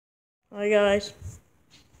Hi guys,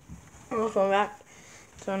 welcome back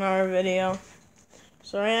to another video.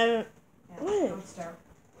 Sorry I haven't. What? Don't start.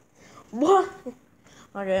 What?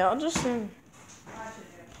 Okay, I'll just sit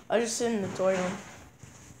in the toy room.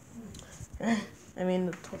 I mean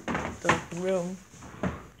the room.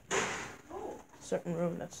 Certain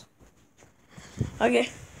room that's. Okay.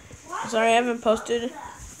 Sorry I haven't posted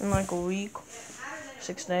in like a week,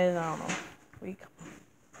 6 days. I don't know. Week.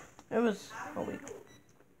 It was a week.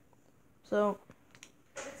 So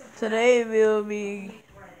today we'll be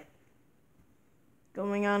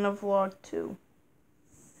going on a vlog 2.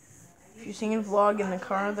 If you've seen vlog in the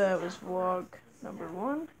car, that was vlog number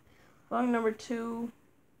 1. Vlog number 2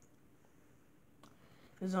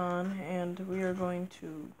 is on, and we are going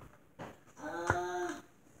to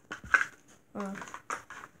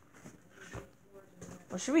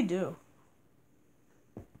what should we do?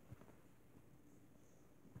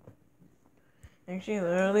 Actually,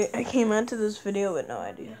 literally, I came into this video with no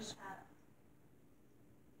ideas.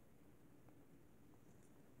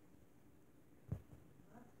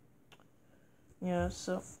 Yeah,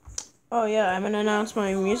 so... Oh yeah, I'm gonna announce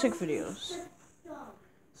my music videos.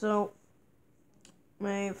 So,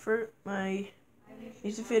 my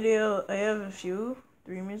music video, I have a few,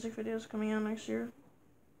 3 music videos coming out next year.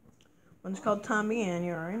 One's called Tommy, and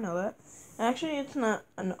you already know that. Actually, it's not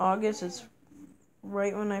in August, it's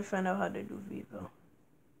right when I find out how to do Vivo.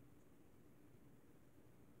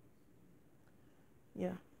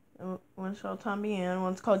 Yeah. One's called Tommy Ann,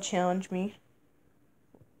 one's called Challenge Me.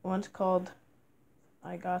 One's called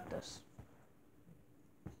I Got This.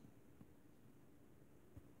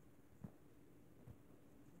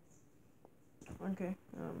 Okay.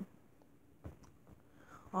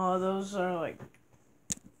 All those are like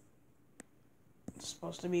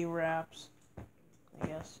supposed to be raps, I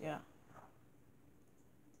guess, yeah.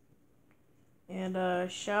 And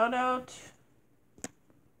shout out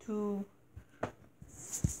to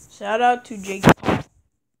Jake Paul,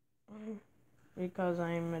 because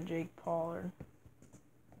I'm a Jake Pauler.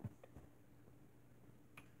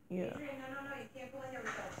 Yeah. Adrian, no, you can't go in there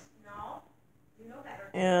with us. No, you know better.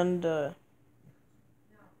 And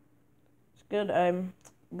it's good. I'm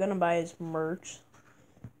gonna buy his merch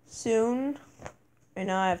soon. Right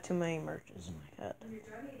now I have too many merches in my head.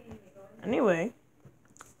 Anyway.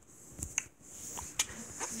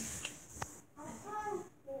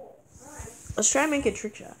 Let's try and make a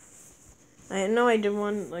trick shot. I know I did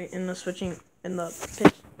one like in the football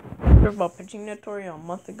pitching tutorial a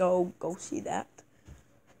month ago. Go see that.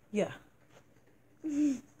 Yeah.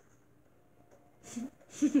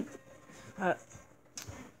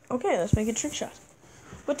 Okay, let's make a trick shot.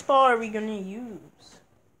 What ball are we gonna use?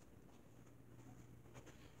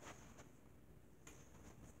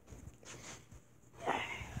 It's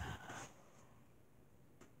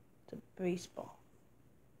a baseball.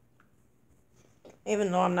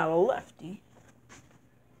 Even though I'm not a lefty.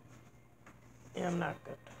 Yeah, I'm not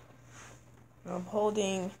good. I'm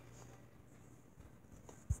holding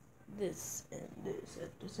this and this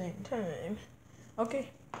at the same time.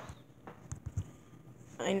 Okay.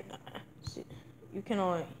 I see. You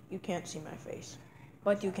can't see my face,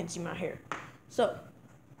 but you can see my hair. So.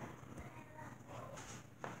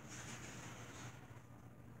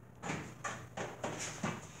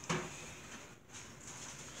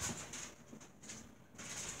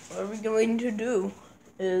 What we're going to do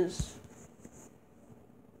is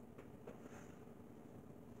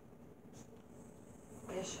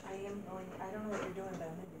Ish, I don't know what you're doing, but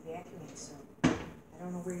I'm going to be vacuuming soon. I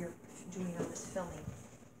don't know where you're doing all this filming.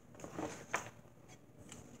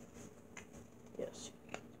 yes.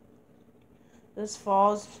 This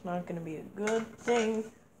fall's not going to be a good thing.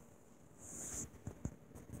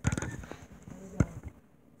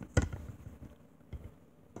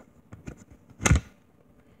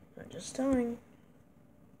 I'm just telling.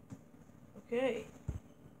 Okay.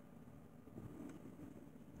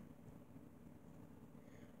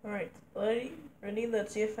 Alright, ready?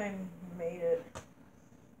 Let's see if I made it.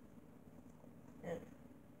 And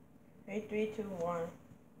 8, 3, 2, 1.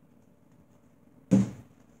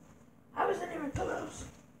 How is it even close?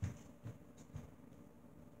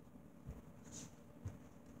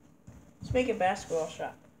 Let's make a basketball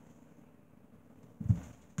shot.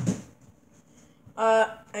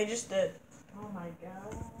 I just did. Oh my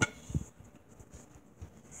gosh.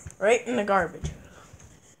 Right in the garbage.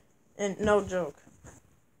 And no joke.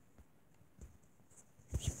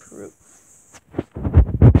 It's proof.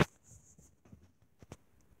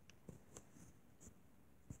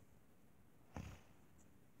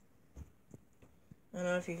 I don't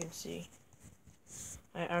know if you can see.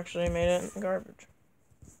 I actually made it in the garbage.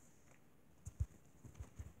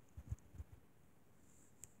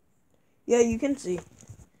 Yeah, you can see.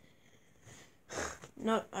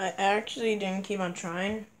 No, I actually didn't keep on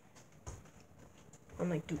trying. I'm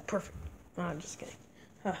like, dude, perfect. No, I'm just kidding.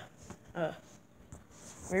 We're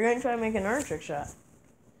going to try to make another trick shot.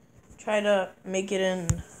 Try to make it in...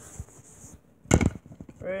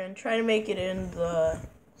 We're going to try to make it in the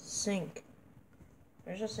sink.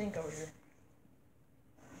 There's a sink over here.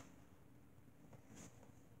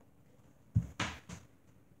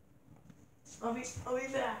 I'll be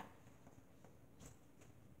back.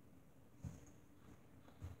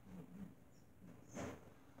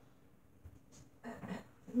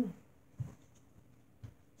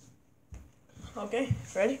 Okay,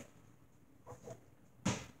 ready?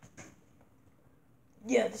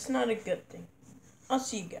 Yeah, that's not a good thing. I'll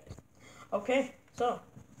see you guys. Okay, so,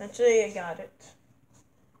 eventually I got it.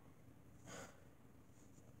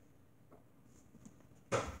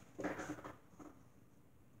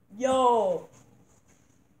 Yo!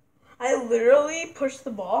 I literally pushed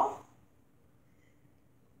the ball,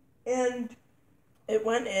 and it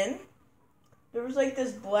went in. There was like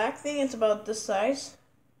this black thing, it's about this size.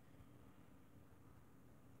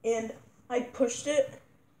 And I pushed it.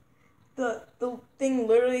 The thing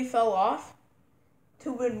literally fell off.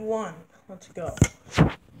 2-1. Let's go.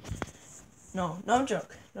 No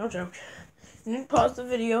joke. No joke. You need to pause the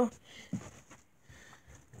video.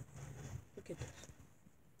 Look at this.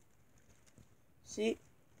 See?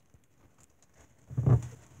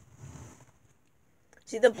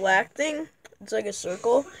 See the black thing? It's like a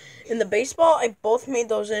circle. In the baseball, I both made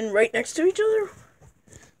those in right next to each other.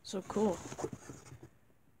 So cool.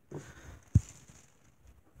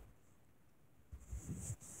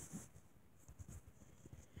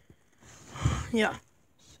 Yeah.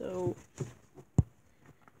 So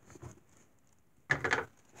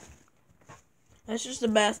that's just the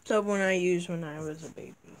bathtub one I used when I was a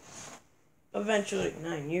baby. Eventually,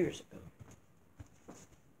 9 years ago.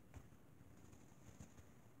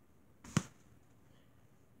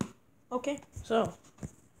 Okay, so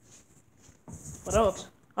what else?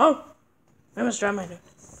 Oh, I almost dropped my dude.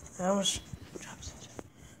 I almost dropped something.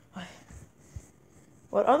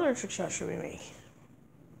 What other trick shot should we make?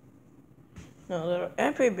 No,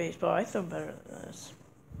 I play baseball. I throw better than this.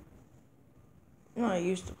 No, I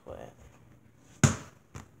used to play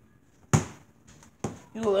it.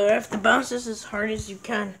 You have to bounce this as hard as you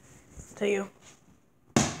can. I'll tell you.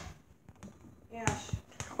 Ash.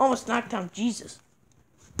 Almost knocked down Jesus.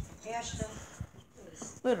 Ashton.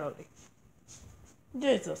 Literally.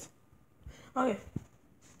 Jesus. Okay.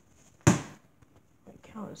 My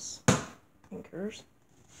cow is fingers.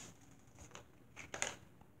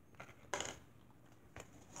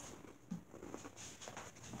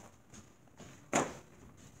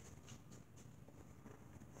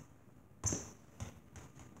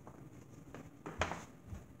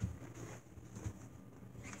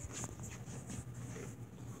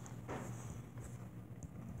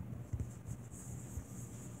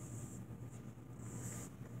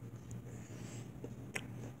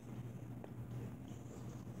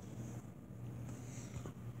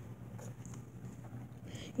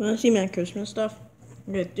 You want to see my Christmas stuff?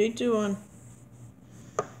 Okay, 3, 2, 1.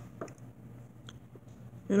 I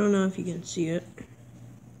don't know if you can see it.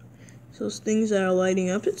 Those things that are lighting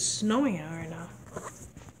up, it's snowing out right now.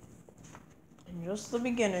 And just the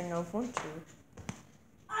beginning of winter.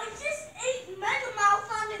 I just ate Mega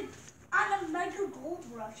Mouth on a Mega Gold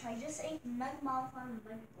Rush. I just ate Mega Mouth on a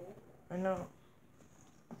Mega Gold Rush. I know.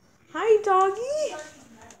 Hi, doggy.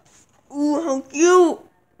 Ooh, how cute.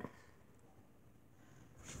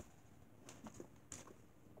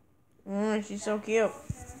 She's so cute.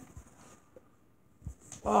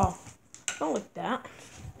 Oh, don't look that.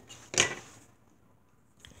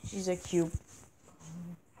 She's a cute.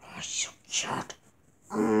 Oh, she's so cute.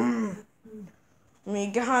 We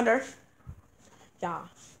got her. Yeah.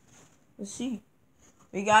 Let's see.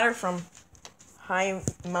 We got her from High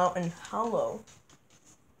Mountain Hollow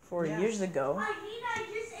 4 years ago.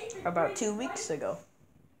 About 2 weeks ago.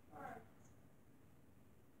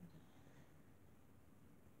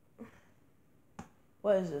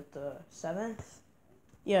 What is it, the 7th?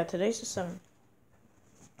 Yeah, today's the 7th.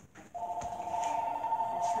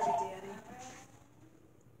 That's her daddy.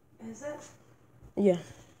 Is it? Yeah.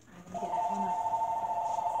 I'm gonna get it. Hold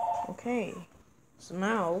on. Okay. So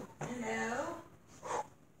now, Hello?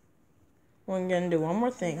 we're gonna do one more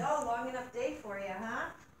thing. No, long enough day for you, huh?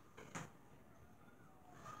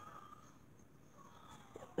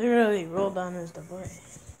 Literally roll down his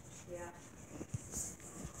device. Yeah.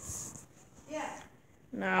 Yeah.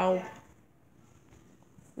 Now, Yeah.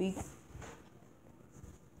 we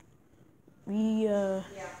Yeah.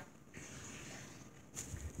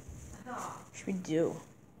 Oh. should we do?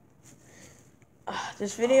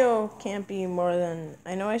 This video can't be more than,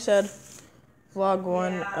 I know I said vlog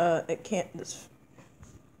 1, it can't, I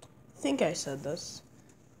think I said this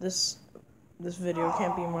video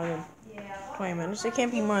can't be more than 20 minutes, it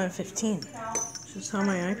can't be more than 15, it's just how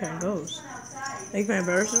my iPad goes. Like my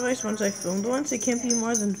brother's device, once I filmed once, it can't be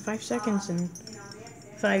more than 5 seconds and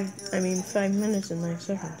 5 minutes and 9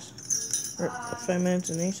 seconds, or 5 minutes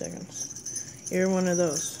and 8 seconds. You're one of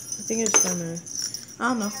those. I think it's 5 minutes, I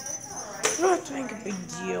don't know. You don't have to make a big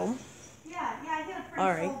deal.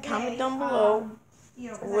 Alright, comment down below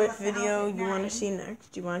what video you want to see next.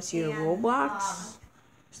 Do you want to see a Roblox?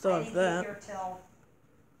 Still have that.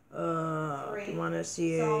 Do you want to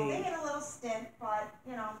see So they had a little stint, but,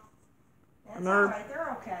 you know, that's another, alright,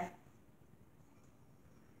 they're okay.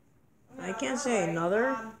 I can't say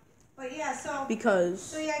another, but yeah, so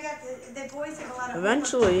yeah, I got the boys have a lot of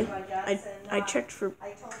eventually, homework to do, I guess, I checked for,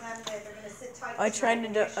 I told them that they're going to sit tight. I tried to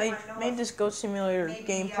do, tonight and make I sure made this Goat Simulator maybe,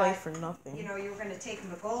 gameplay for nothing. you know, you were going to take them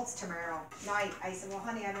to Gold's tomorrow night. I said, well,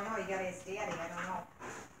 honey, I don't know. You got to ask Daddy. I don't know.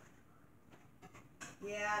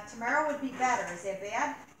 Yeah, tomorrow would be better. Is that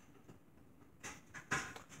bad?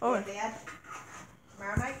 Oh, Is that bad?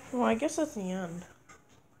 Tomorrow night? well, I guess that's the end.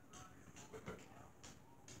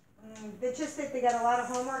 It's just that they got a lot of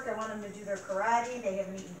homework. I want them to do their karate. They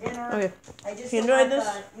haven't eaten dinner. Okay, I just if you don't enjoyed want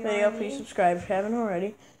this you know video, what I please mean? subscribe if you haven't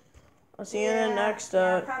already. I'll see you in the next,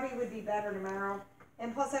 probably would be better tomorrow.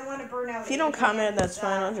 And plus, I want to burn out. if you don't comment, that's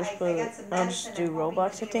fine, I'll just I got some I'll just medicine. do I'm hoping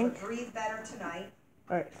Roblox, to I be able think. to breathe better tonight.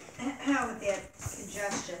 Alright, With that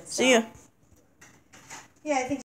congestion. see ya. Yeah, I think.